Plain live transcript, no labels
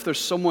There's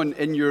someone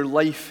in your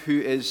life who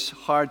is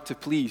hard to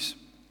please.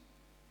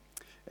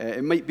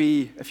 It might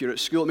be, if you're at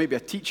school, it might be a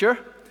teacher.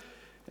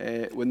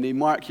 When they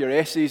mark your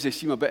essays, they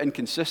seem a bit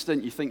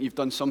inconsistent. You think you've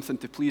done something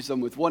to please them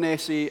with one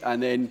essay,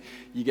 and then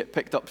you get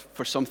picked up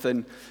for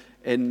something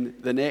in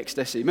the next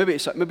essay. Maybe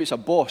it's a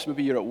boss.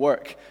 Maybe you're at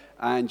work,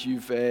 and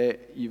you've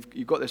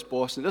got this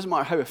boss, and it doesn't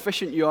matter how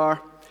efficient you are,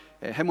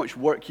 how much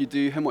work you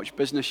do, how much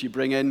business you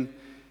bring in,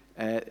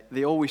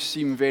 they always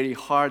seem very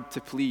hard to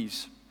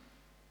please.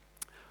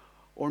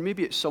 Or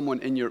maybe it's someone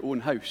in your own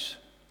house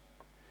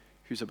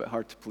who's a bit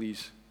hard to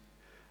please.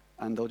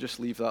 And I'll just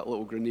leave that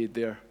little grenade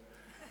there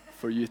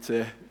for you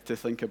to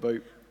think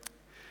about.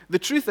 The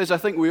truth is, I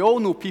think we all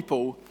know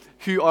people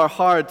who are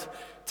hard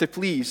to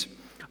please,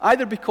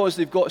 either because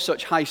they've got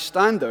such high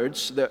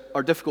standards that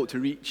are difficult to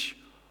reach,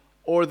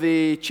 or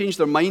they change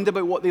their mind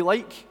about what they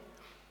like,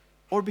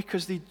 or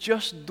because they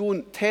just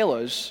don't tell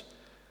us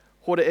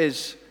what it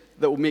is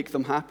that will make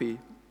them happy.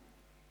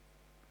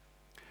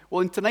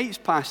 Well, in tonight's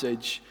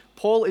passage,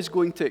 Paul is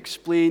going to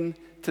explain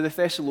to the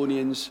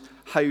Thessalonians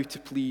how to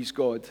please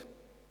God.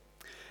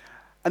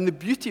 And the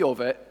beauty of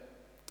it,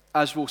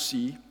 as we'll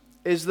see,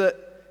 is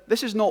that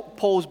this is not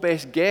Paul's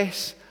best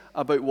guess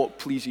about what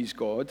pleases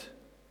God.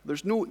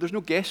 There's no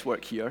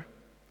guesswork here.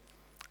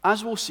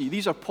 As we'll see,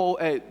 these are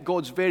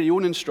God's very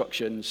own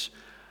instructions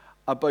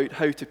about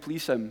how to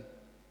please him.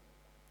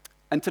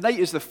 And tonight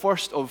is the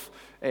first of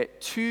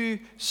two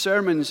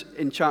sermons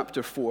in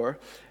chapter 4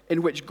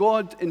 in which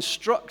God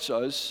instructs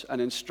us and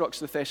instructs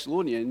the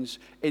Thessalonians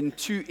in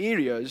two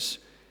areas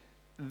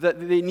that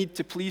they need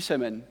to please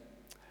him in.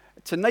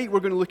 Tonight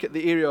we're going to look at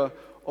the area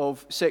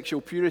of sexual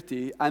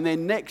purity, and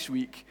then next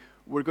week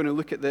we're going to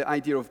look at the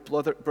idea of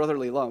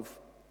brotherly love.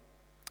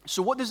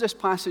 So what does this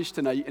passage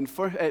tonight in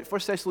 1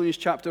 Thessalonians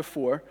chapter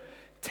 4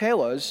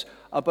 tell us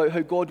about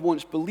how God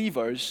wants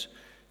believers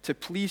to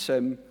please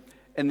him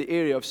in the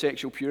area of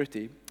sexual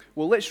purity?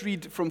 Well, let's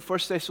read from 1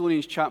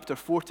 Thessalonians chapter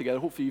 4 together.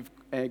 Hopefully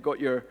you've got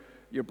your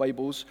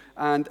Bibles.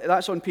 And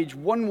that's on page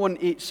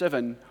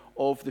 1187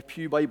 of the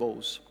Pew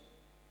Bibles.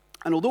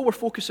 And although we're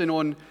focusing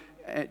on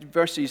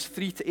verses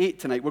 3 to 8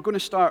 tonight, we're going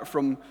to start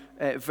from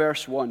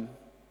verse 1.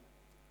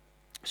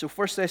 So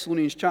 1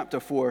 Thessalonians chapter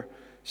 4,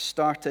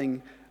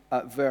 starting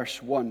at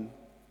verse 1.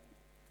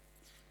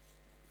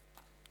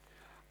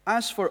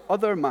 As for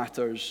other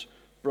matters,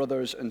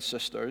 brothers and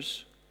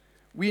sisters,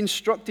 we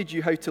instructed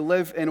you how to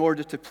live in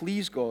order to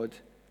please God,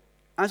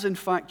 as in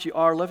fact you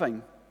are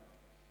living.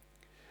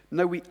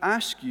 Now we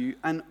ask you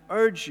and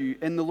urge you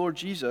in the Lord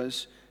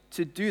Jesus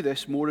to do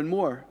this more and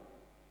more.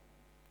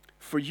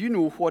 For you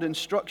know what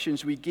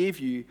instructions we gave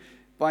you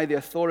by the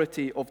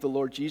authority of the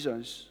Lord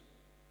Jesus.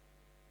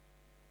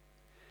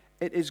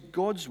 It is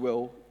God's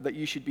will that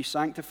you should be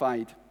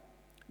sanctified,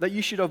 that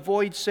you should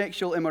avoid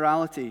sexual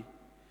immorality,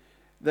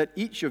 that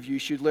each of you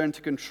should learn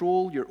to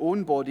control your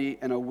own body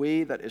in a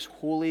way that is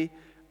holy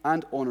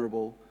and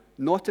honorable,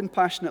 not in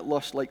passionate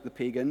lust like the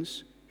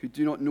pagans who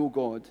do not know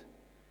God,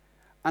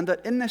 and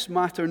that in this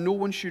matter no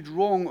one should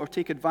wrong or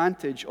take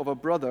advantage of a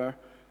brother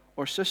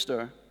or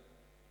sister.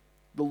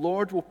 The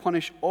Lord will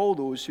punish all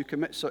those who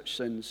commit such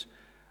sins,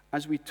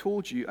 as we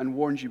told you and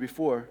warned you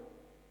before.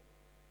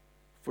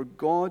 For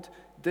God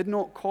did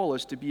not call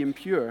us to be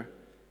impure,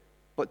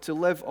 but to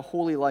live a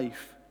holy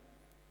life.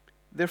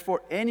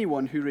 Therefore,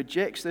 anyone who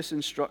rejects this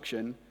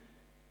instruction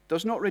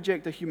does not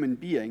reject a human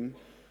being,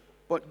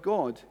 but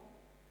God,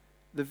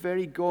 the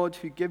very God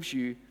who gives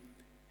you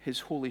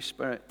his Holy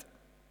Spirit.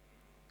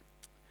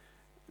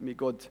 May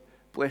God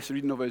bless the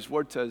reading of his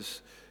word to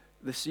us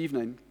this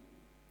evening.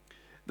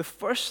 The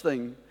first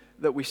thing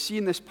that we see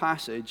in this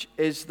passage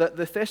is that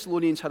the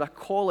Thessalonians had a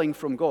calling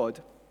from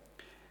God.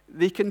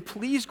 They can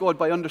please God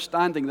by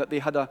understanding that they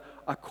had a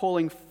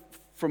calling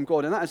from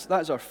God, and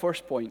that is our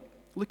first point.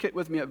 Look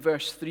with me at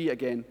verse 3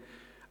 again.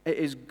 It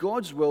is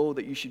God's will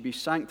that you should be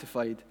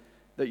sanctified,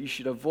 that you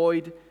should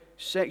avoid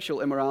sexual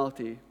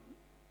immorality.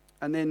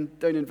 And then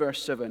down in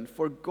verse 7,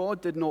 for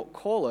God did not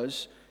call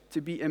us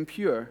to be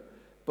impure,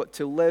 but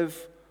to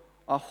live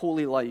a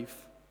holy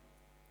life.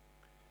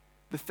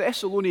 The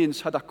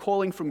Thessalonians had a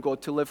calling from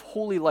God to live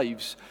holy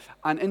lives,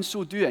 and in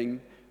so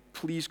doing,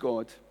 please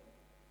God.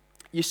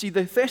 You see,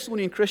 the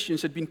Thessalonian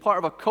Christians had been part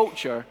of a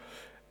culture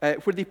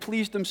where they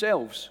pleased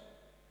themselves.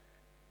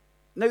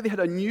 Now they had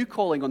a new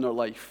calling on their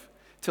life,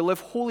 to live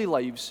holy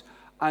lives,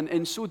 and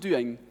in so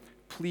doing,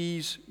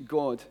 please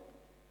God.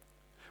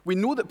 We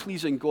know that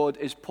pleasing God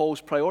is Paul's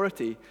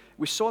priority.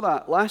 We saw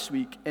that last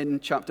week in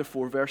chapter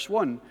 4, verse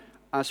 1.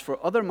 As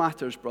for other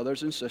matters,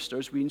 brothers and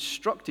sisters, we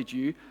instructed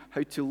you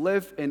how to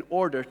live in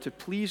order to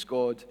please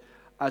God,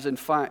 as in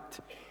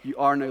fact you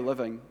are now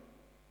living.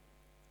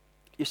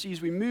 You see,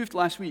 as we moved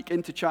last week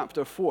into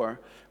chapter 4,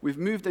 we've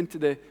moved into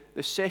the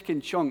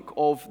second chunk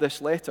of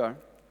this letter.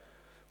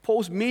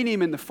 Paul's main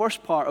aim in the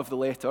first part of the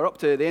letter, up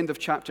to the end of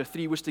chapter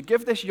 3, was to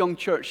give this young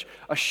church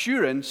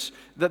assurance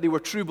that they were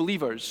true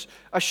believers,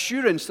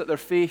 assurance that their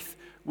faith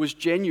was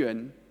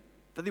genuine,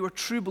 that they were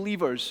true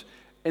believers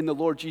in the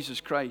Lord Jesus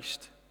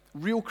Christ.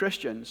 real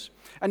Christians.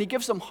 And he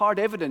gives them hard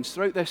evidence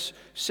throughout this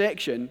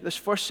section, this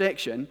first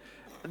section,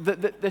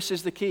 that this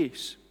is the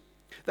case.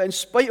 That in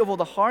spite of all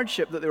the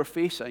hardship that they were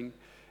facing,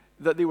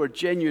 that they were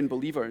genuine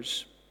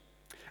believers.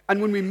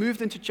 And when we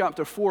moved into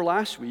chapter 4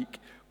 last week,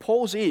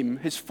 Paul's aim,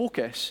 his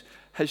focus,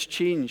 has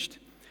changed.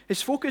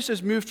 His focus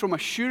has moved from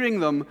assuring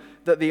them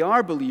that they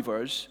are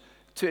believers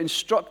to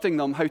instructing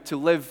them how to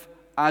live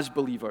as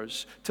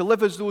believers, to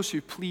live as those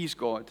who please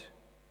God.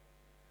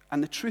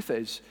 And the truth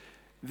is,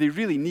 they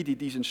really needed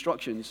these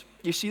instructions.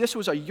 You see, this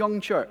was a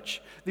young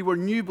church. They were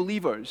new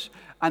believers,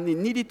 and they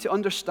needed to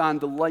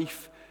understand the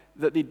life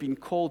that they'd been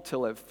called to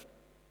live.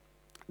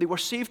 They were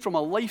saved from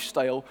a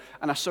lifestyle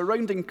and a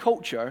surrounding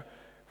culture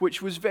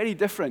which was very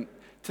different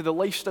to the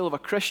lifestyle of a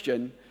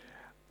Christian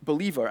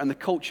believer and the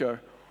culture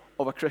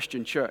of a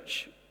Christian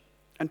church.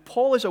 And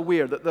Paul is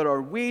aware that there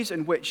are ways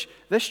in which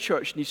this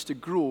church needs to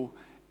grow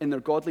in their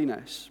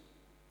godliness.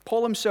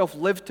 Paul himself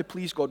lived to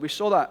please God. We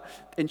saw that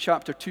in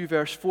chapter 2,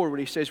 verse 4, where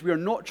he says, "We are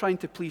not trying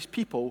to please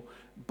people,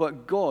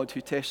 but God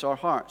who tests our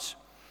hearts."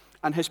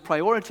 And his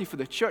priority for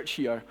the church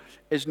here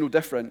is no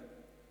different.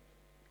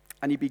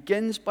 And he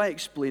begins by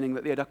explaining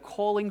that they had a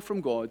calling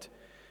from God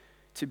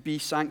to be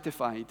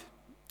sanctified.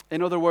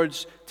 In other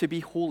words, to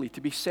be holy,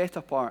 to be set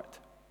apart.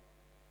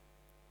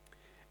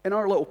 In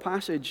our little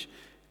passage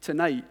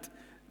tonight,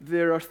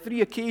 there are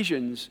 3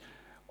 occasions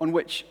on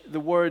which the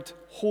word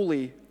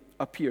holy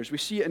appears. We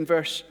see it in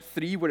verse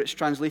 3 where it's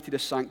translated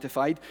as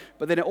sanctified,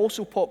 but then it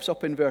also pops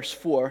up in verse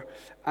 4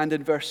 and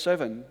in verse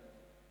 7.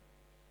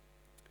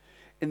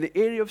 In the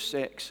area of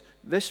sex,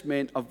 this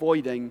meant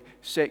avoiding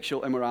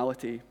sexual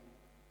immorality.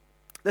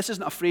 This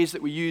isn't a phrase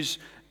that we use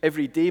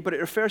every day, but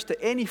it refers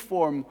to any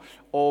form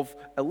of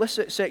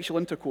illicit sexual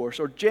intercourse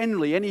or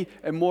generally any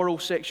immoral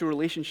sexual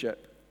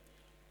relationship.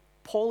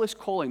 Paul is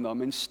calling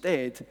them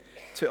instead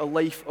to a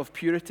life of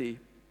purity.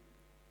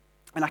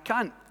 And I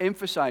can't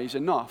emphasize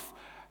enough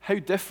how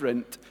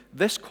different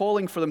this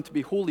calling for them to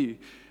be holy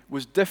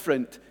was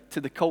different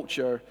to the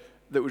culture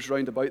that was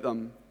round about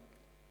them.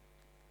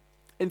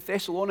 In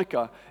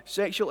Thessalonica,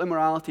 sexual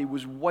immorality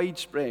was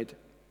widespread,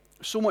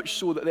 so much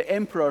so that the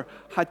emperor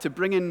had to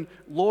bring in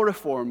law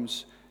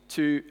reforms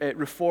to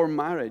reform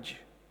marriage.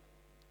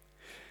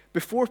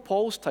 Before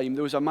Paul's time,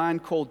 there was a man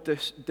called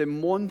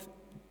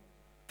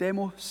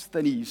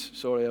Demosthenes.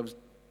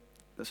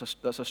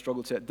 That's a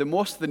struggle to say it.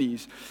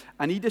 Demosthenes.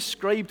 And he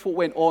described what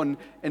went on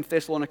in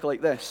Thessalonica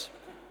like this.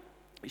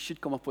 It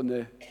should come up on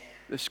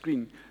the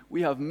screen.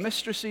 "We have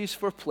mistresses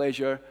for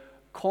pleasure,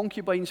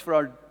 concubines for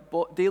our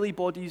daily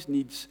body's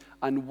needs,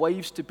 and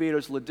wives to bear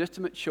us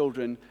legitimate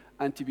children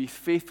and to be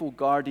faithful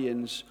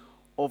guardians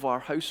of our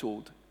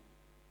household."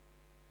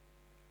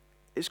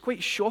 It's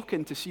quite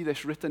shocking to see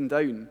this written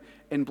down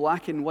in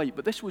black and white,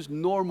 but this was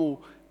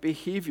normal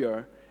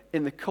behavior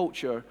in the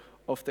culture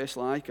of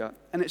Thessalonica.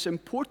 And it's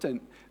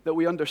important that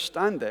we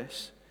understand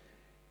this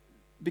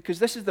because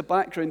this is the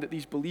background that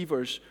these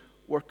believers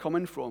were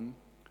coming from.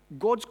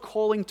 God's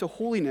calling to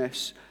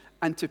holiness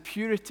and to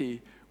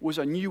purity was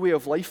a new way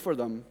of life for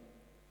them.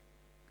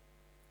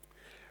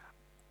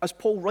 As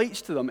Paul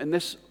writes to them in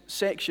this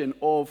section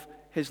of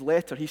his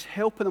letter, he's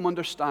helping them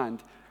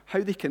understand how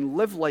they can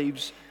live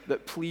lives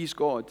that please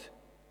God.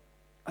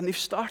 And they've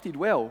started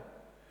well.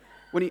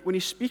 When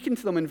he's speaking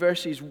to them in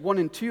verses 1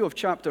 and 2 of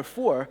chapter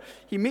 4,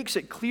 he makes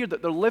it clear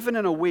that they're living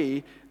in a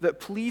way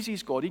that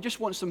pleases God. He just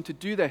wants them to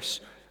do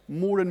this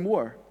more and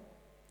more.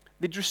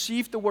 They'd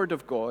received the word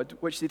of God,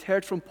 which they'd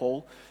heard from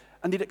Paul,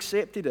 and they'd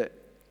accepted it,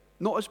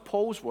 not as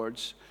Paul's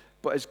words,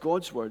 but as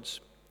God's words.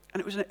 And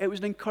it was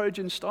an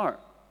encouraging start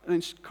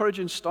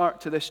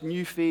to this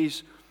new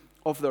phase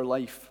of their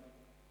life.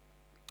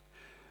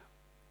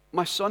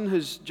 My son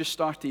has just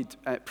started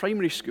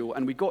primary school,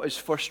 and we got his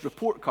first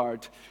report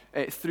card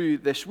through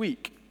this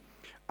week.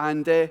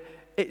 And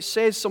it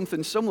says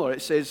something similar.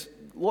 It says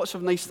lots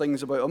of nice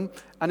things about him,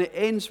 and it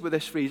ends with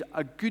this phrase,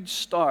 "A good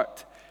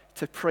start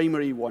to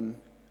primary 1."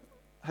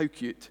 How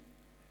cute.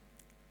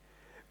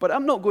 But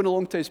I'm not going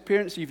along to his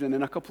parents' evening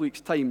in a couple of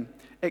weeks' time,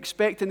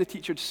 expecting the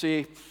teacher to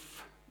say,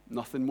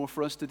 "Nothing more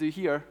for us to do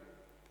here."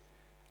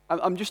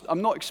 I'm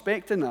not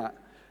expecting that.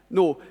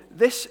 No,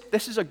 this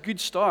is a good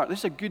start. This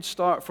is a good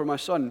start for my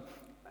son.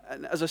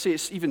 And as I say,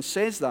 it even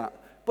says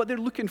that. But they're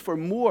looking for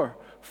more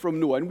from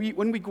Noah. And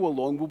when we go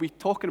along, we'll be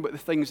talking about the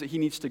things that he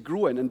needs to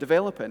grow in and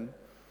develop in.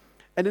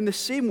 And in the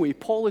same way,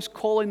 Paul is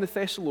calling the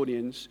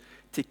Thessalonians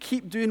to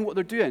keep doing what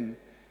they're doing,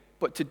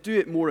 but to do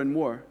it more and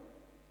more.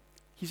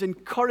 He's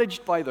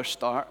encouraged by their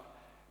start,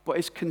 but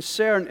his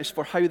concern is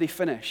for how they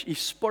finish.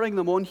 He's spurring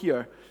them on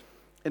here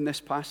in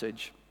this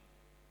passage.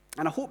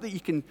 And I hope that you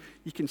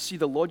can see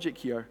the logic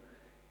here.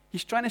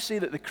 He's trying to say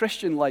that the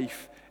Christian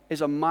life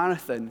is a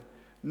marathon,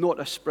 not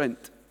a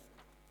sprint.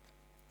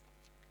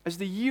 As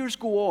the years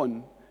go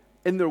on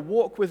in their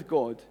walk with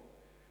God,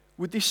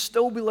 would they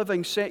still be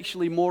living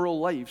sexually moral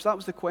lives? That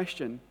was the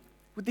question.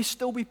 Would they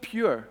still be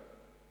pure?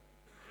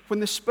 When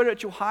the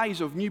spiritual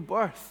highs of new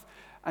birth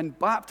and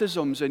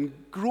baptisms and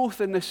growth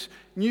in this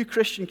new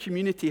Christian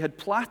community had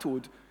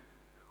plateaued,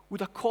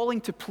 would a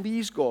calling to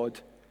please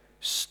God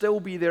still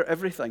be their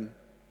everything?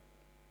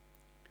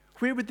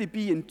 Where would they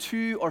be in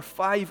 2 or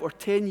 5 or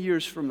 10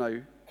 years from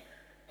now?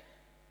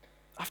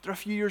 After a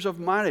few years of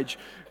marriage,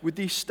 would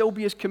they still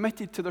be as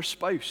committed to their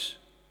spouse?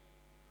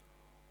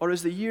 Or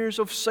as the years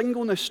of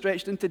singleness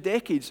stretched into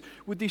decades,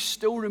 would they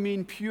still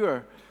remain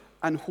pure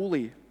and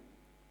holy?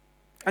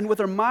 And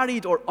whether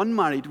married or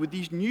unmarried, would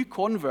these new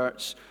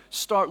converts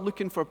start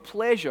looking for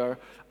pleasure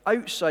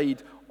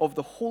outside of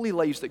the holy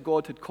lives that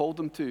God had called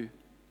them to?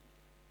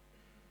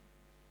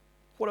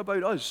 What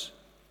about us?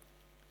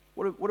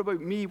 What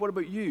about me? What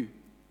about you?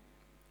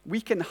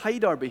 We can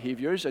hide our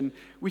behaviors and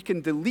we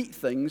can delete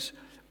things,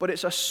 but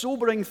it's a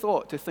sobering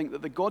thought to think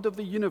that the God of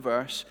the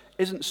universe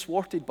isn't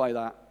thwarted by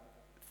that.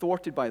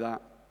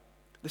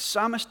 The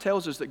psalmist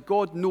tells us that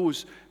God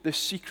knows the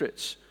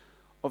secrets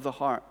of the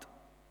heart.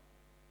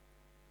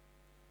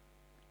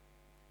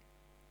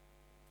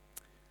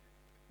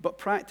 But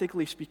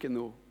practically speaking,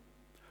 though,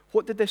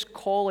 what did this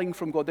calling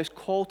from God, this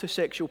call to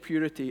sexual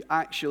purity,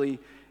 actually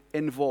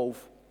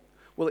involve?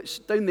 Well, it's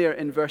down there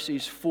in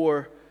verses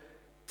 4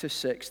 to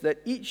 6, that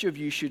each of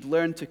you should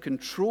learn to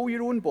control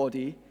your own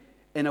body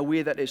in a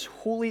way that is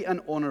holy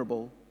and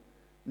honorable,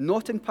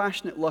 not in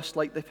passionate lust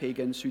like the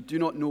pagans who do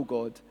not know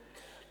God,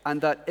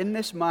 and that in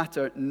this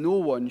matter no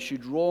one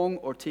should wrong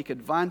or take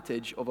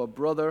advantage of a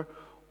brother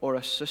or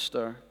a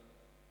sister.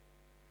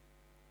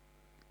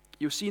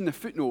 You'll see in the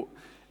footnote,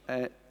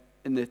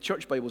 in the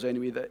church Bibles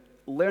anyway, that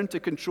learn to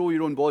control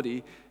your own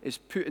body is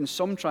put in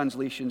some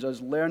translations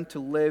as learn to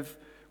live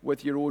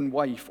with your own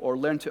wife or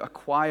learn to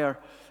acquire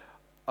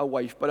a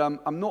wife. But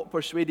I'm not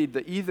persuaded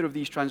that either of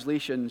these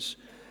translations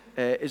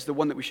is the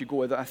one that we should go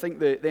with. I think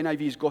the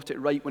NIV's got it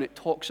right when it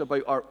talks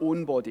about our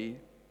own body.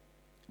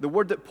 The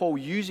word that Paul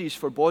uses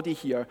for body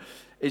here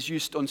is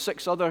used on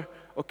 6 other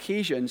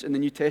occasions in the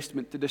New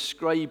Testament to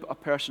describe a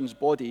person's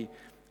body,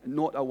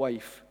 not a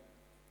wife.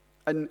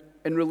 And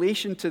in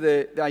relation to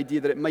the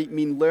idea that it might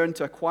mean learn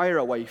to acquire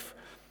a wife,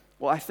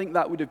 well, I think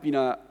that would have been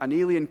an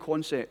alien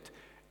concept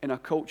in a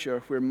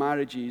culture where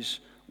marriages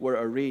were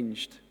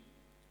arranged.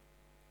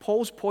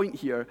 Paul's point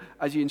here,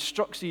 as he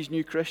instructs these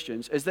new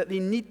Christians, is that they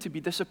need to be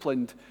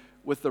disciplined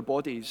with their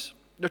bodies.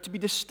 They're to be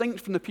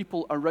distinct from the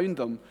people around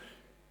them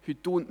who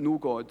don't know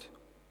God.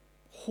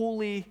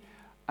 Holy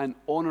and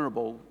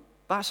honorable.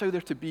 That's how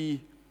they're to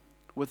be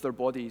with their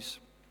bodies.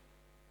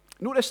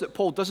 Notice that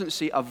Paul doesn't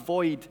say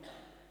avoid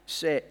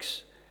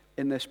sex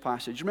in this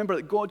passage. Remember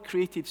that God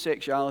created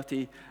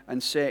sexuality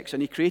and sex,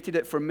 and he created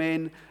it for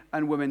men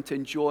and women to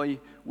enjoy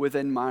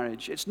within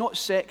marriage. It's not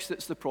sex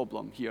that's the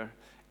problem here.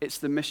 It's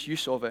the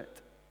misuse of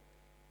it.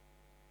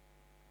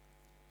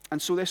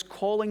 And so this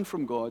calling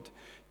from God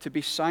to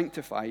be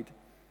sanctified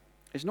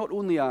is not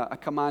only a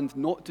command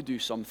not to do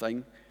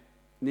something,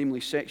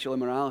 namely sexual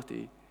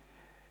immorality.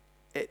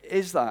 It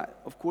is that,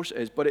 of course it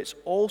is, but it's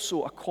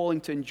also a calling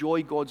to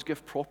enjoy God's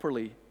gift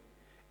properly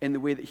in the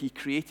way that he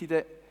created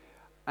it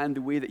and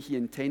the way that he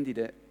intended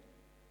it.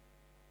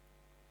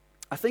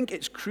 I think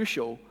it's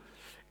crucial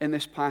in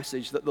this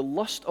passage that the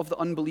lust of the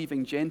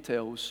unbelieving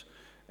Gentiles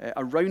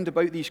around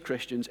about these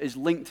Christians is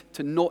linked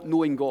to not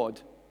knowing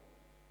God.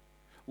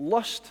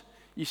 Lust,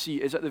 you see,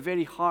 is at the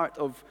very heart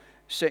of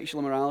sexual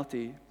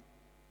immorality.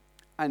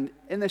 And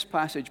in this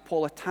passage,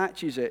 Paul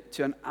attaches it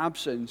to an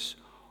absence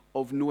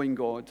of knowing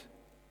God.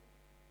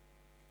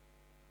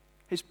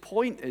 His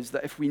point is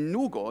that if we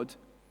know God,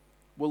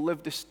 we'll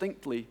live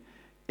distinctly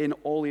in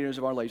all areas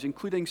of our lives,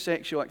 including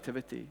sexual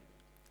activity,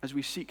 as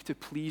we seek to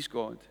please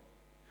God,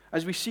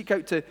 as we seek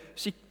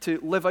to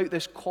live out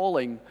this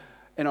calling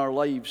in our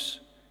lives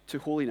to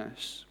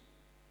holiness.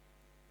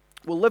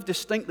 We'll live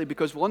distinctly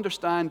because we'll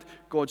understand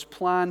God's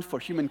plan for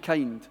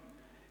humankind,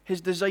 his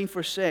design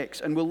for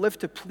sex, and we'll live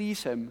to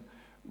please him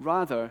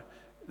rather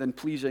than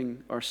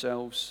pleasing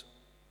ourselves.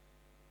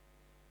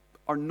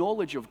 Our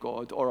knowledge of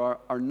God, or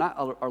our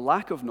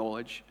lack of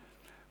knowledge,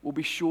 will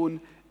be shown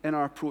in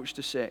our approach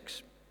to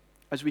sex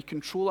as we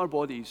control our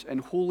bodies in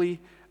holy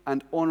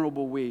and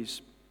honorable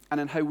ways and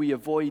in how we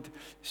avoid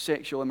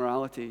sexual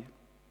immorality.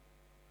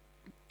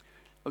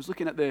 I was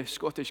looking at the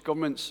Scottish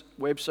Government's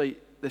website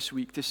this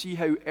week to see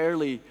how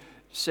early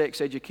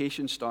sex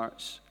education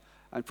starts.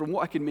 And from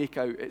what I can make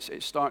out,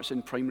 it starts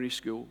in primary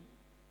school.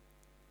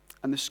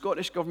 And the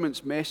Scottish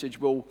Government's message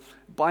will,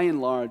 by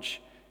and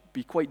large,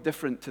 be quite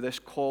different to this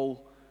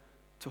call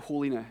to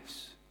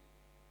holiness.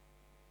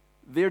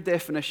 Their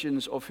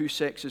definitions of who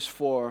sex is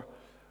for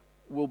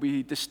will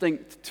be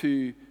distinct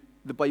to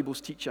the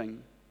Bible's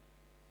teaching.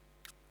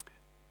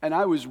 And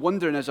I was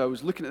wondering as I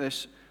was looking at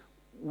this,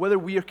 whether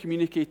we are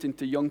communicating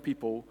to young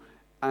people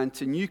and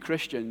to new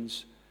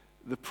Christians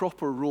the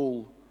proper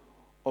role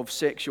of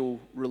sexual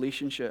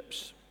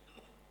relationships.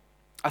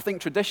 I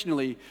think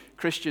traditionally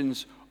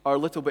Christians are a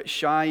little bit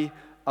shy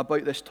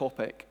about this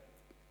topic.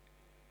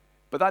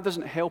 But that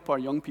doesn't help our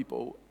young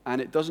people,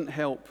 and it doesn't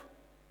help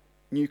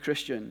new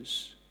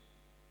Christians.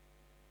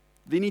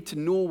 They need to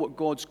know what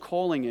God's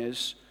calling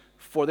is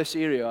for this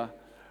area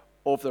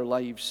of their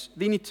lives.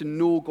 They need to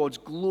know God's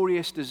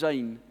glorious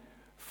design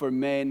for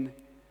men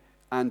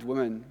and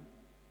women.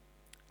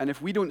 And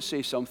if we don't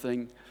say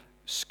something,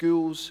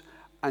 schools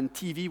and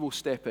TV will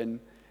step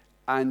in,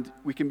 and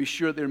we can be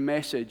sure their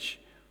message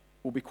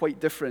will be quite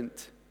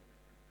different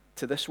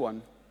to this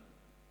one.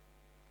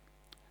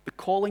 The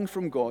calling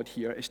from God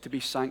here is to be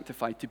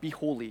sanctified, to be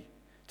holy,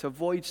 to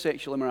avoid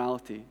sexual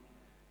immorality.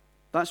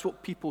 That's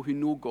what people who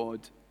know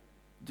God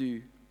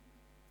do.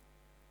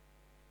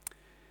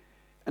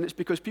 And it's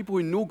because people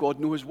who know God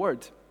know His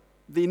Word.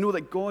 They know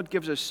that God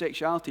gives us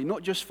sexuality,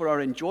 not just for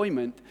our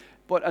enjoyment,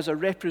 but as a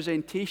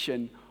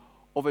representation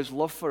of His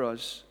love for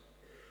us.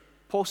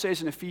 Paul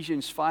says in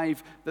Ephesians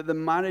 5 that the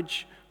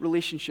marriage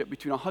relationship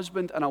between a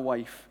husband and a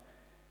wife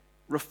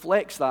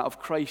reflects that of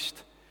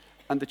Christ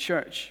and the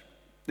church.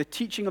 The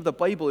teaching of the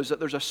Bible is that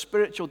there's a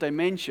spiritual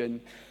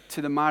dimension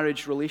to the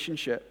marriage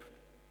relationship.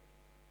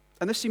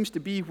 And this seems to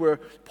be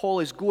where Paul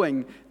is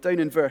going down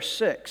in verse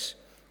 6,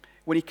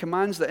 when he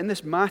commands that in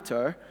this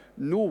matter,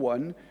 no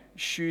one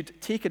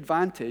should take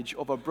advantage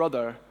of a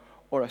brother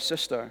or a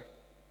sister.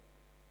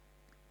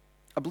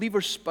 A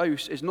believer's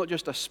spouse is not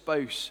just a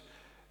spouse,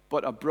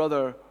 but a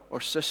brother or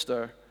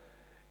sister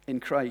in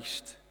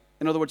Christ.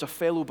 In other words, a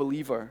fellow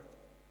believer.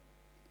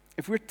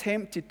 If we're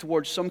tempted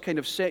towards some kind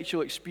of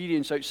sexual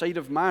experience outside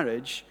of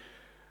marriage,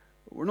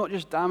 we're not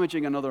just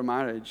damaging another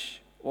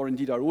marriage, or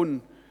indeed our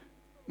own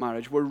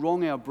marriage, we're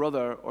wronging a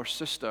brother or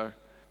sister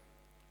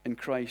in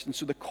Christ. And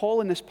so the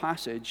call in this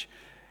passage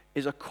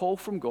is a call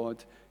from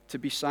God to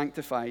be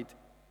sanctified,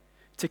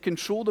 to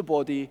control the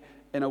body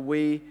in a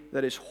way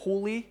that is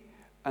holy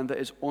and that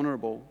is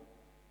honorable.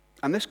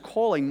 And this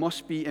calling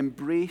must be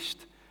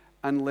embraced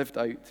and lived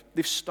out.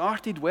 They've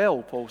started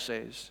well, Paul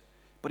says,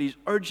 but he's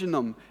urging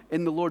them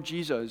in the Lord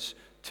Jesus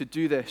to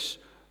do this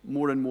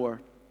more and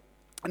more.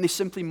 And they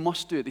simply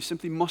must do it. They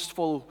simply must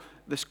follow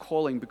this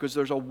calling, because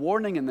there's a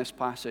warning in this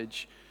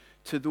passage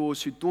to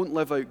those who don't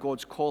live out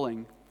God's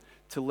calling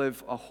to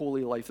live a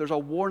holy life. There's a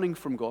warning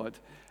from God,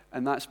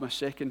 and that's my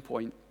second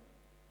point.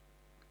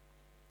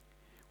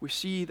 We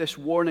see this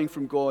warning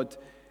from God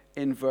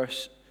in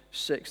verse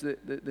 6,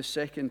 the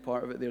second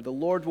part of it there. The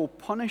Lord will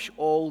punish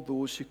all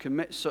those who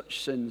commit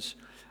such sins,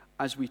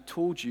 as we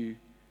told you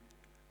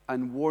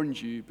and warned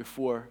you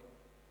before.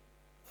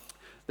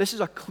 This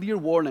is a clear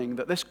warning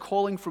that this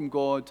calling from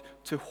God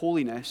to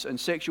holiness and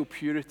sexual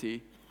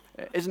purity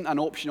isn't an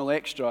optional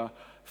extra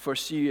for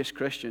serious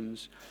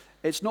Christians.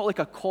 It's not like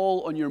a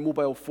call on your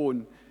mobile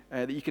phone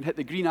that you can hit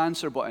the green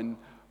answer button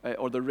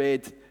or the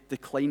red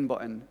decline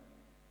button.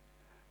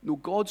 No,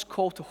 God's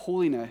call to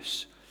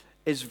holiness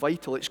is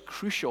vital, it's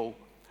crucial,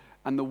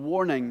 and the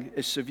warning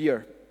is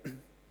severe.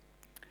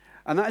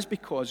 And that is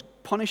because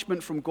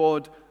punishment from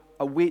God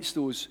awaits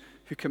those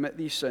who commit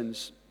these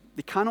sins.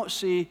 They cannot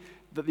say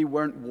that they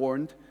weren't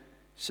warned,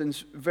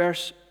 since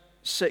verse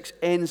 6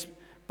 ends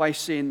by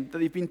saying that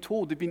they've been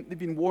told, they've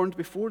been warned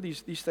before,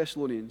 these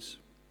Thessalonians.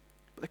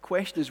 But the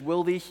question is,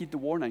 will they heed the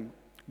warning?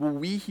 Will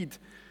we heed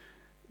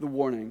the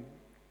warning?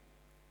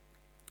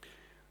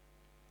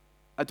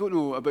 I don't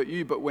know about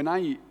you, but when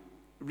I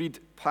read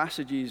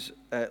passages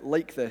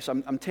like this,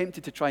 I'm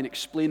tempted to try and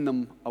explain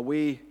them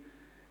away.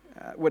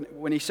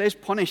 When he says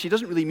punish, he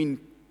doesn't really mean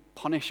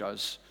punish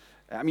us.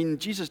 I mean,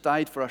 Jesus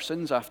died for our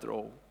sins after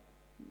all.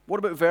 What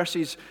about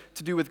verses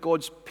to do with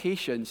God's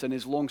patience and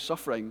his long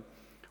suffering?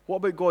 What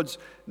about God's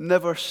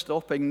never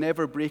stopping,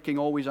 never breaking,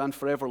 always and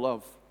forever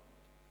love?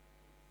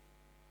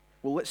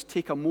 Well, let's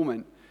take a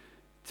moment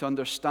to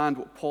understand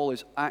what Paul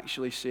is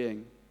actually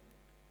saying.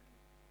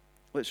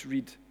 Let's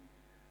read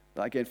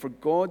that again. For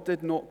God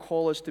did not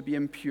call us to be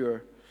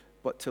impure,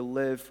 but to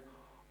live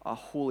a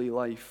holy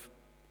life.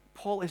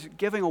 Paul is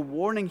giving a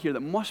warning here that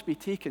must be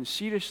taken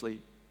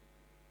seriously.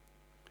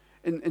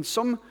 In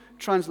some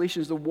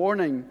translations, the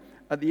warning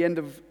at the end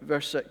of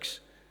verse 6,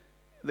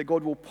 that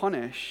God will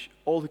punish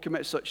all who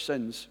commit such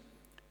sins,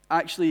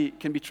 actually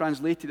can be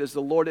translated as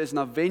the Lord is an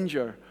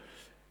avenger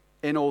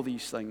in all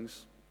these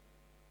things.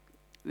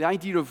 The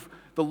idea of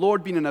the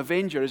Lord being an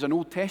avenger is an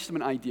Old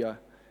Testament idea,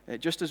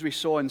 just as we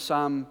saw in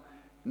Psalm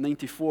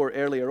 94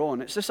 earlier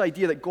on. It's this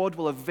idea that God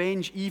will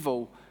avenge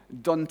evil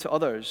done to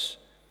others.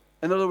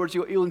 In other words,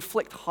 he'll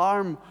inflict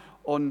harm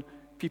on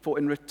people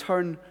in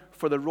return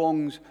for the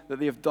wrongs that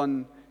they have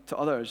done to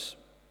others.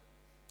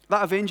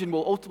 That avenging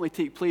will ultimately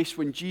take place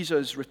when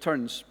Jesus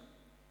returns.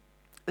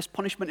 This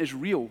punishment is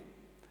real.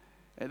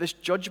 This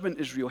judgment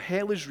is real.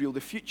 Hell is real.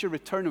 The future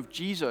return of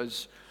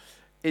Jesus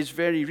is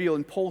very real.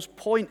 And Paul's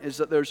point is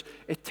that there's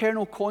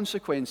eternal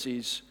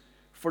consequences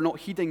for not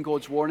heeding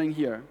God's warning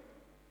here,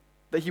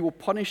 that he will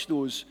punish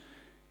those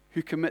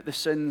who commit the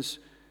sins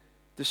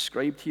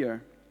described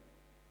here.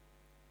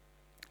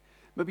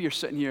 Maybe you're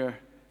sitting here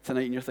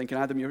tonight and you're thinking,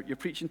 Adam, you're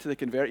preaching to the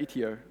converted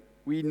here.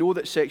 We know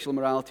that sexual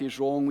immorality is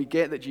wrong. We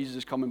get that Jesus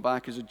is coming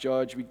back as a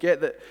judge. We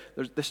get that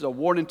this is a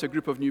warning to a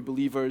group of new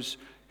believers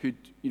who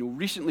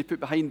recently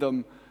put behind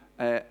them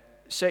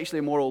sexually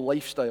immoral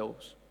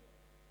lifestyles.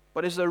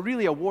 But is there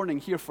really a warning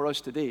here for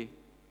us today?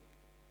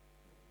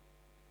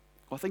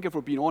 Well, I think if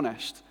we're being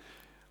honest,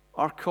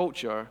 our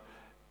culture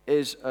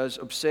is as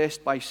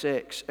obsessed by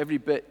sex every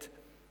bit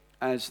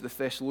as the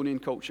Thessalonian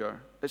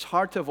culture. It's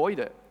hard to avoid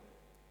it.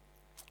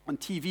 On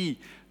TV,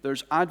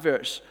 there's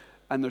adverts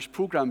and there's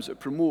programs that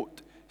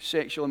promote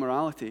sexual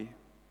immorality.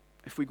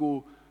 If we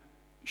go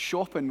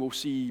shopping, we'll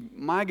see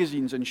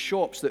magazines and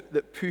shops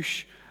that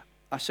push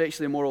a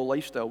sexually immoral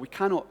lifestyle. We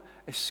cannot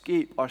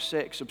escape our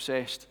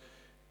sex-obsessed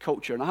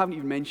culture. And I haven't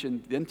even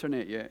mentioned the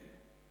internet yet.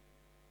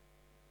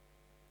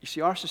 You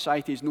see, our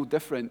society is no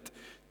different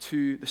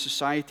to the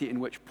society in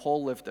which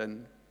Paul lived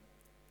in.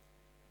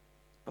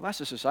 But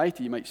that's a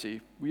society, you might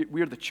say.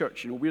 We're the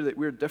church,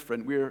 we're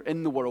different. We're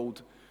in the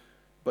world,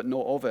 but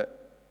not of it.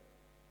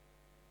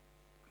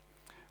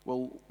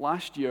 Well,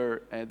 last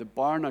year, the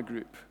Barna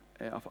Group,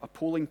 a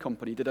polling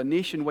company, did a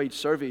nationwide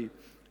survey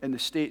in the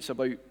States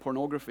about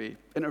pornography,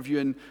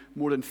 interviewing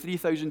more than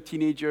 3,000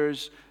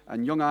 teenagers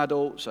and young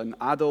adults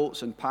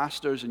and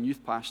pastors and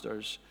youth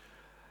pastors.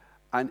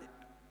 And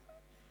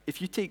if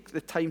you take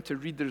the time to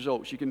read the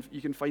results, you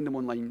can find them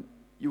online,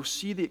 you'll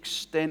see the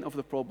extent of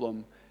the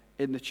problem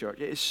in the church.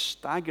 It is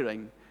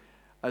staggering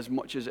as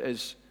much as it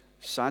is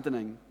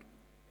saddening.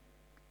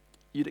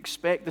 You'd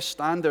expect the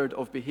standard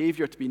of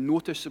behavior to be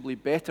noticeably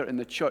better in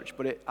the church,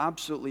 but it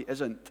absolutely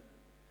isn't.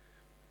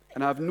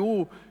 And I have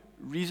no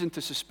reason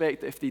to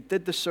suspect that if they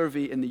did the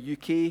survey in the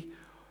UK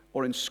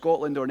or in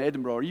Scotland or in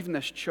Edinburgh or even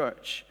this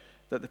church,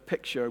 that the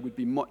picture would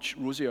be much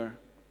rosier.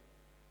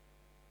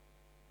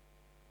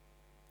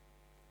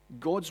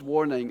 God's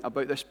warning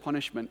about this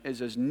punishment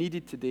is as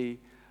needed today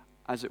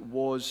as it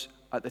was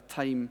at the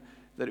time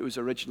that it was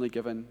originally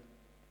given.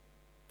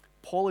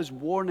 Paul is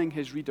warning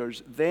his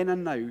readers then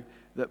and now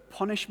that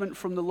punishment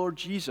from the Lord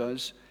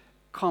Jesus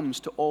comes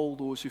to all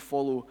those who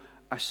follow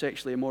a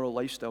sexually immoral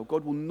lifestyle.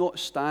 God will not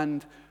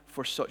stand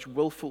for such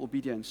willful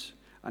obedience,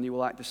 and he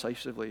will act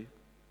decisively.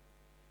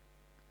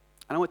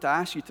 And I want to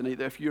ask you tonight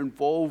that if you're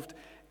involved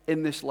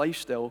in this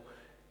lifestyle,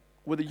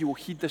 whether you will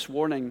heed this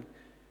warning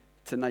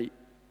tonight.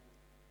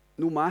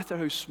 No matter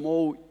how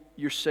small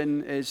your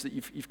sin is that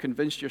you've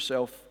convinced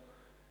yourself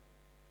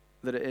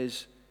that it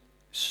is,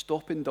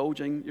 stop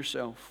indulging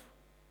yourself.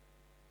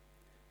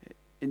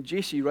 In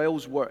J.C.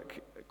 Ryle's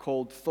work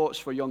called Thoughts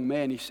for Young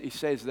Men, he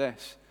says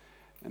this,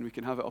 and we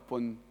can have it up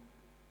on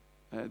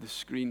the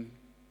screen.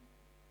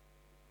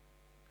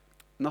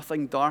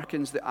 Nothing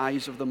darkens the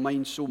eyes of the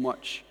mind so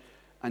much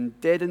and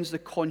deadens the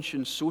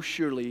conscience so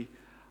surely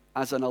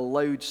as an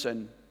allowed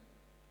sin.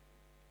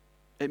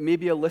 It may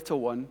be a little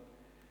one,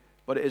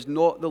 but it is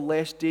not the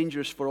less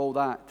dangerous for all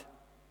that.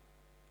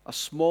 A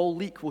small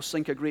leak will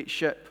sink a great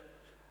ship,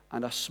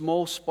 and a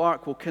small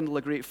spark will kindle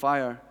a great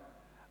fire,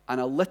 and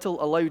a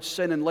little allowed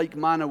sin in like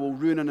manner will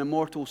ruin an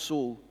immortal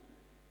soul.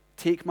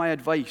 Take my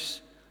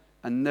advice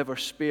and never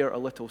spare a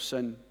little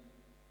sin.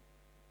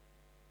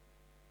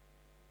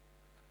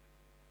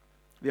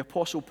 The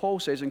Apostle Paul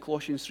says in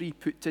Colossians 3,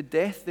 put to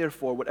death,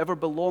 therefore, whatever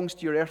belongs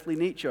to your earthly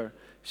nature,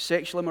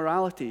 sexual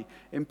immorality,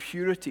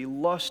 impurity,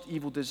 lust,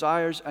 evil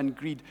desires, and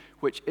greed,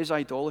 which is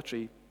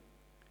idolatry.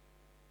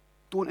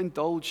 Don't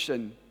indulge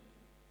sin.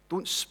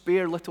 Don't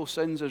spare little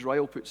sins, as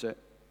Ryle puts it.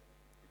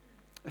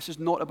 This is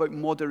not about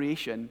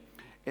moderation.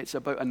 It's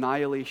about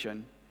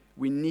annihilation.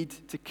 We need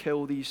to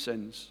kill these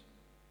sins.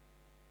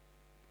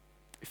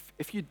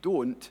 If you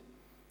don't,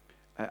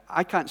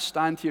 I can't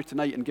stand here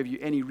tonight and give you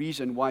any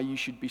reason why you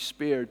should be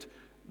spared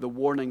the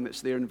warning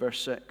that's there in verse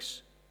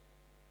 6.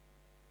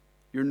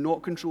 You're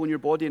not controlling your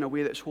body in a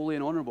way that's holy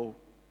and honorable.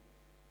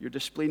 You're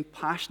displaying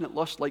passionate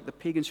lust like the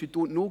pagans who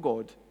don't know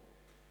God.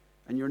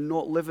 And you're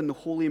not living the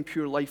holy and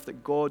pure life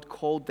that God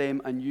called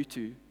them and you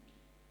to.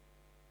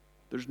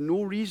 There's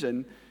no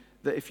reason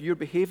that if you're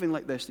behaving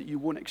like this that you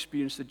won't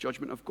experience the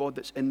judgment of God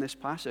that's in this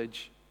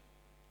passage.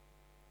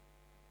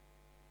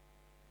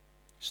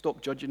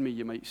 Stop judging me,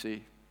 you might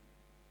say.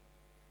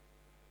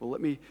 Well, let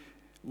me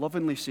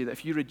lovingly say that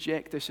if you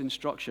reject this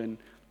instruction,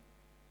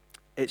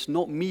 it's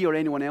not me or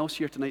anyone else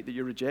here tonight that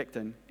you're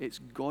rejecting. It's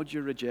God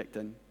you're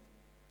rejecting.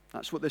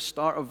 That's what the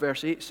start of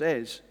verse 8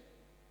 says.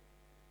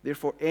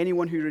 Therefore,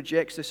 anyone who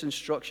rejects this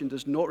instruction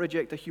does not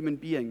reject a human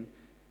being,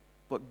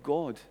 but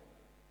God.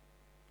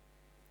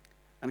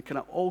 And can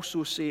I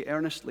also say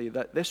earnestly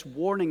that this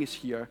warning is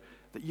here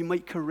that you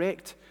might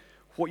correct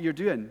what you're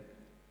doing.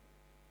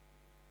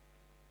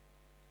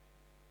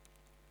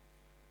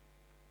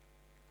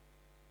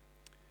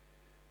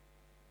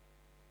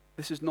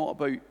 This is not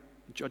about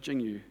judging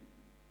you.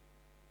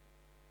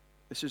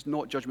 This is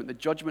not judgment. The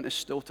judgment is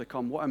still to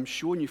come. What I'm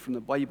showing you from the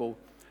Bible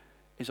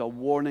is a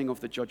warning of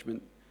the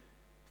judgment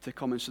to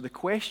come. And so the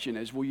question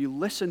is, will you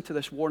listen to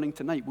this warning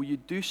tonight? Will you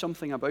do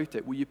something about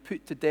it? Will you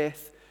put to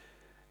death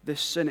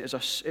this sin?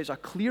 It's a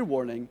clear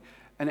warning,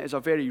 and it is a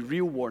very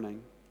real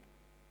warning.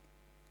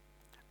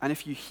 And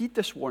if you heed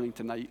this warning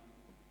tonight,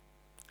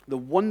 the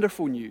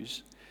wonderful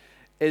news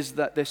is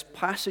that this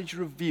passage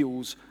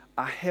reveals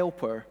a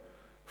helper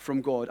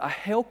from God, a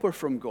helper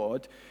from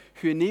God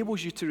who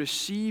enables you to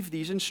receive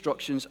these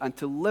instructions and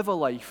to live a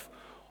life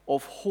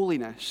of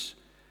holiness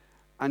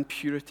and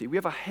purity. We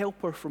have a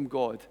helper from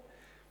God,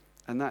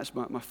 and that's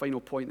my final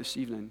point this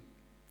evening.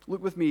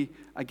 Look with me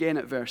again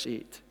at verse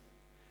 8.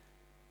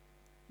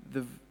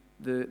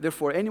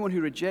 Therefore, anyone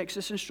who rejects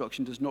this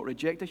instruction does not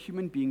reject a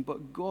human being,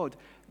 but God,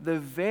 the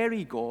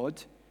very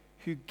God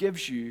who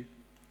gives you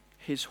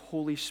his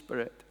Holy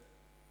Spirit.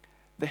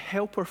 The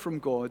helper from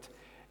God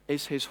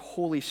is his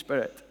Holy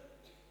Spirit.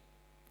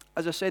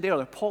 As I said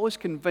earlier, Paul is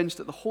convinced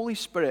that the Holy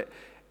Spirit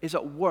is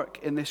at work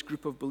in this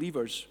group of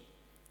believers.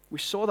 We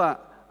saw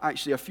that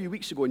actually a few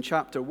weeks ago in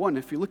chapter 1.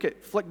 If you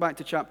flick back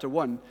to chapter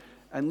 1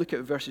 and look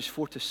at verses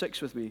 4 to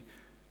 6 with me.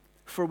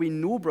 For we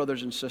know,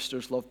 brothers and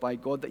sisters loved by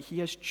God, that he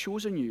has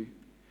chosen you,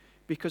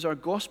 because our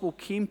gospel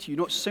came to you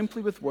not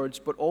simply with words,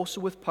 but also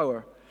with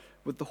power,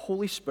 with the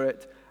Holy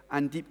Spirit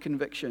and deep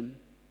conviction.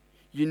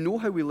 You know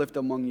how we lived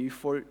among you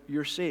for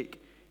your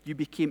sake. You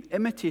became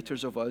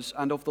imitators of us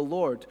and of the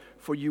Lord,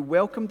 for you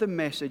welcomed the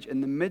message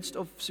in the midst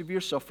of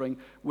severe suffering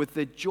with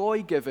the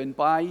joy given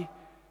by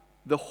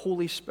the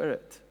Holy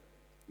Spirit.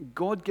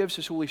 God gives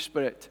his Holy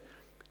Spirit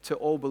to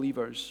all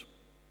believers.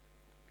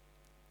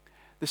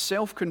 The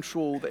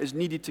self-control that is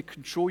needed to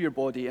control your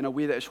body in a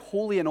way that is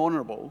holy and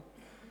honorable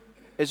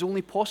is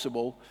only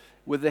possible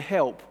with the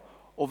help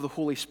of the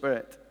Holy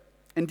Spirit.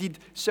 Indeed,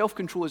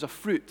 self-control is a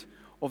fruit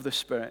of the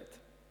Spirit.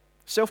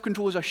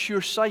 Self-control is a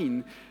sure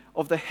sign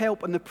of the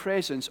help and the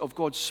presence of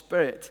God's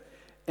Spirit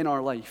in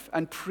our life.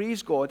 And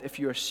praise God if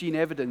you are seeing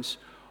evidence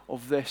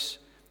of this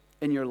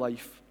in your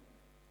life.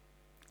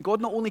 God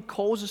not only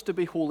calls us to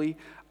be holy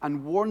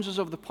and warns us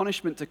of the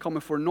punishment to come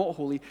if we're not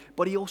holy,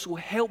 but he also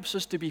helps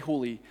us to be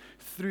holy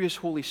through his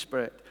Holy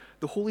Spirit.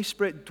 The Holy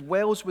Spirit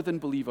dwells within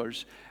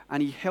believers,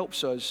 and he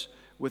helps us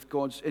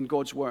in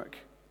God's work.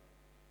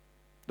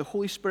 The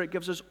Holy Spirit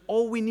gives us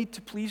all we need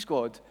to please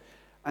God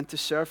and to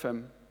serve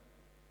him.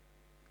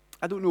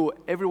 I don't know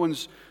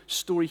everyone's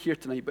story here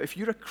tonight, but if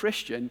you're a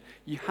Christian,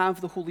 you have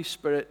the Holy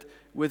Spirit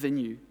within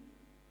you.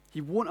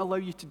 He won't allow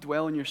you to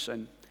dwell in your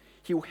sin.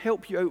 He'll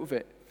help you out of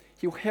it.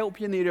 He'll help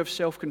you in the area of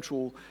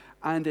self-control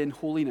and in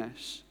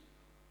holiness.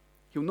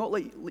 He'll not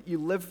let you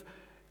live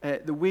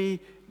the way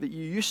that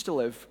you used to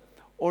live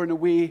or in a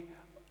way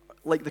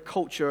like the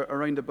culture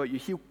around about you.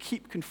 He'll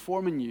keep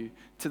conforming you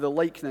to the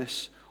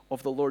likeness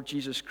of the Lord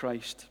Jesus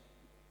Christ.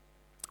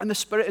 And the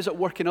Spirit is at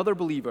work in other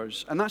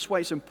believers, and that's why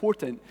it's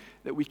important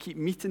that we keep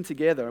meeting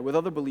together with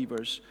other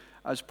believers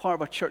as part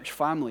of a church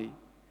family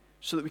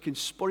so that we can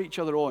spur each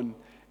other on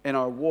in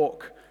our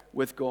walk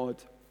with God.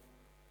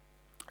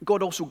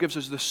 God also gives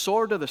us the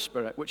sword of the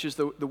Spirit, which is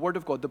the Word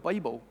of God, the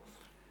Bible.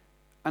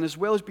 And as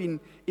well as being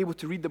able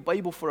to read the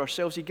Bible for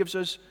ourselves, he gives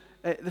us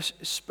this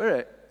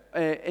Spirit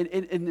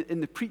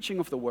in the preaching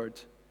of the Word.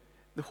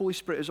 The Holy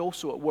Spirit is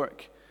also at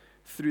work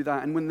through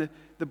that. And when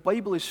the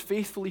Bible is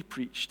faithfully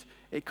preached,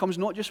 it comes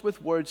not just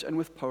with words and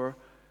with power,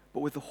 but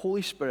with the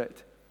Holy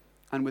Spirit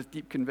and with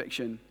deep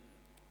conviction.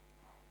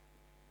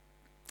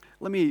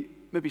 Let me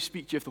maybe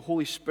speak to you if the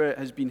Holy Spirit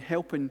has been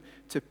helping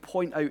to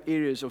point out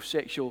areas of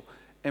sexual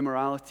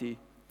immorality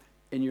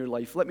in your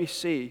life. Let me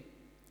say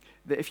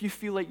that if you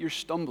feel like you're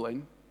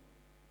stumbling,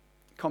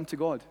 come to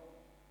God.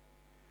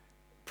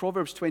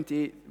 Proverbs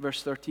 28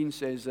 verse 13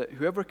 says that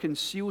whoever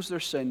conceals their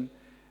sin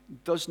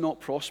does not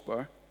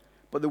prosper,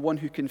 but the one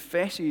who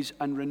confesses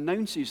and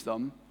renounces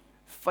them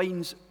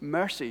finds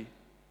mercy.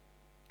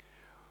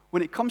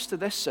 When it comes to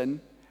this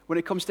sin, when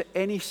it comes to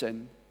any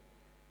sin,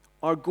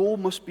 our goal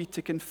must be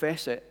to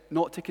confess it,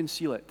 not to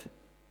conceal it.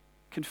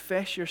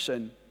 Confess your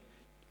sin.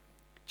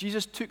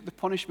 Jesus took the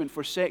punishment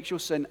for sexual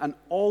sin and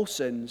all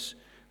sins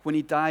when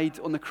he died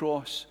on the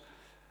cross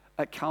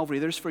at Calvary.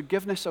 There's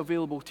forgiveness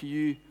available to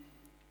you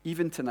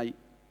even tonight.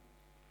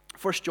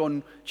 1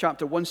 John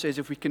chapter 1 says,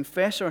 if we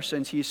confess our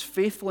sins, he is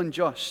faithful and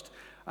just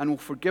and will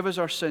forgive us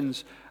our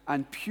sins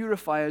and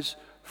purify us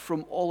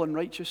from all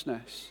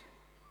unrighteousness.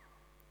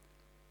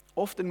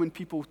 Often when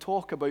people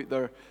talk about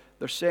their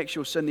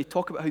sexual sin, they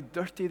talk about how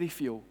dirty they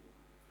feel.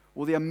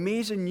 Well, the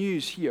amazing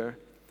news here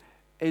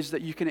is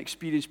that you can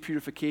experience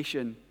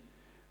purification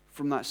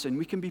from that sin.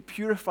 We can be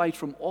purified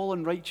from all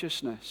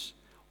unrighteousness,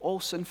 all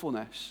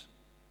sinfulness.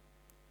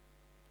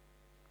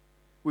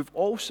 We've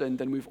all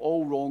sinned and we've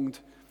all wronged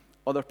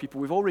other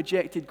people. We've all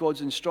rejected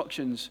God's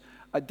instructions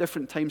at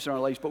different times in our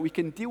lives, but we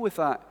can deal with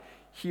that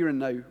here and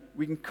now.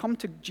 We can come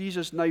to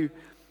Jesus now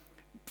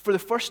for the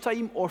first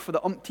time or for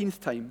the umpteenth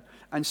time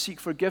and seek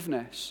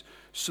forgiveness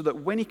so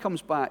that when he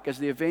comes back as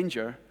the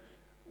avenger,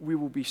 we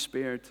will be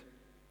spared.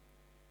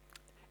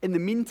 In the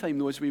meantime,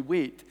 though, as we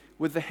wait,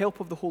 with the help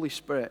of the Holy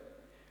Spirit,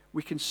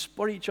 we can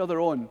spur each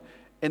other on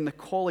in the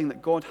calling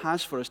that God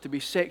has for us to be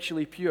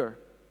sexually pure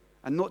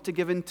and not to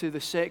give in to the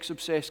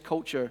sex-obsessed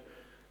culture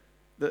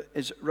that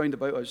is round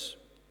about us.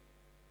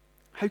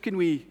 How can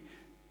we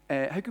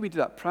do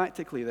that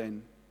practically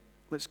then?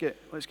 Let's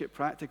get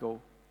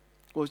practical.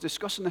 I was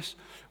discussing this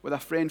with a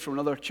friend from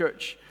another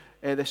church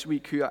this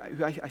week who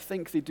I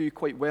think they do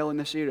quite well in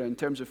this area in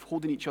terms of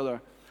holding each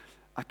other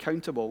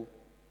accountable.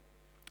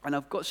 And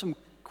I've got some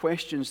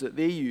questions that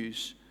they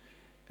use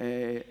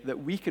that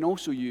we can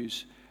also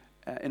use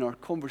in our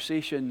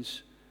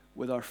conversations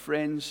with our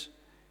friends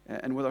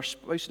and with our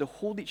spouses to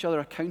hold each other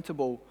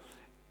accountable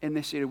in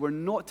this area. We're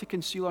not to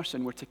conceal our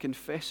sin, we're to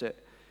confess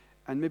it.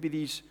 And maybe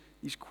these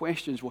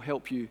questions will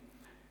help you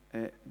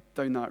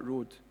down that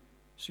road.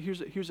 So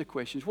here's the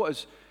questions. What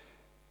has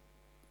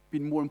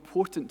been more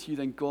important to you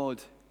than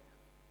God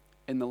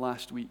in the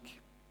last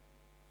week?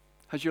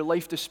 Has your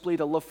life displayed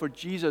a love for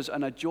Jesus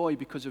and a joy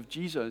because of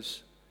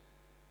Jesus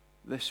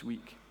this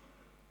week?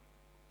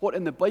 What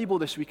in the Bible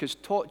this week has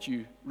taught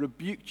you,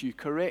 rebuked you,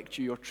 corrected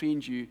you, or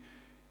trained you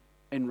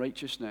in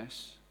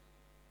righteousness?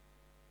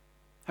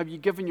 Have you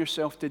given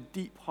yourself to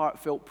deep,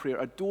 heartfelt prayer,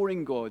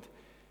 adoring God,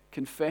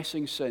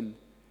 confessing sin,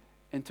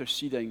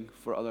 interceding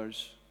for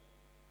others?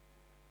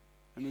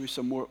 And maybe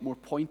some more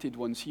pointed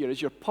ones here.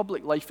 Is your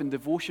public life and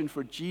devotion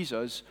for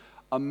Jesus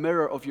a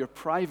mirror of your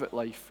private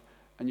life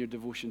and your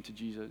devotion to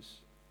Jesus?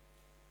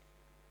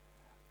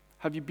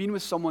 Have you been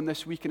with someone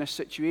this week in a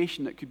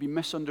situation that could be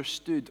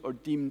misunderstood or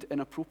deemed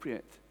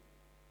inappropriate?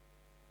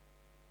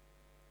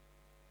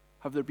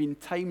 Have there been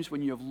times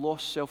when you have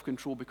lost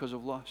self-control because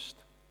of lust?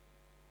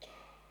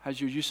 Has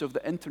your use of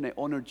the internet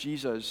honored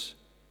Jesus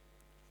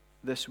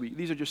this week?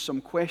 These are just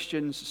some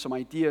questions, some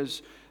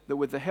ideas that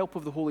with the help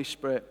of the Holy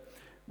Spirit,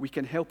 we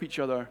can help each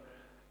other,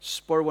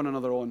 spur one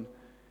another on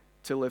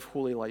to live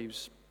holy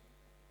lives.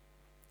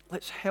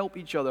 Let's help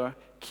each other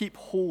keep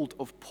hold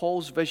of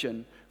Paul's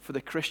vision for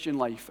the Christian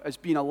life as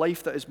being a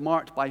life that is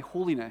marked by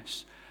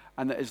holiness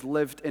and that is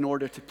lived in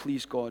order to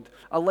please God.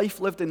 A life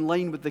lived in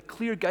line with the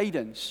clear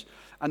guidance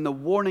and the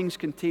warnings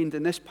contained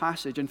in this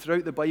passage and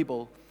throughout the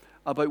Bible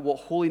about what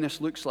holiness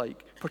looks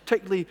like,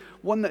 particularly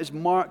one that is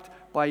marked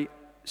by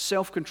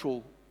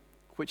self-control,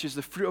 which is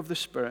the fruit of the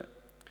Spirit,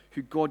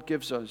 who God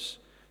gives us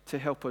to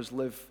help us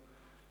live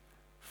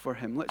for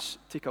Him. Let's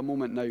take a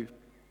moment now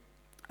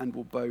and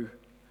we'll bow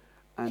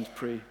and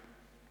pray.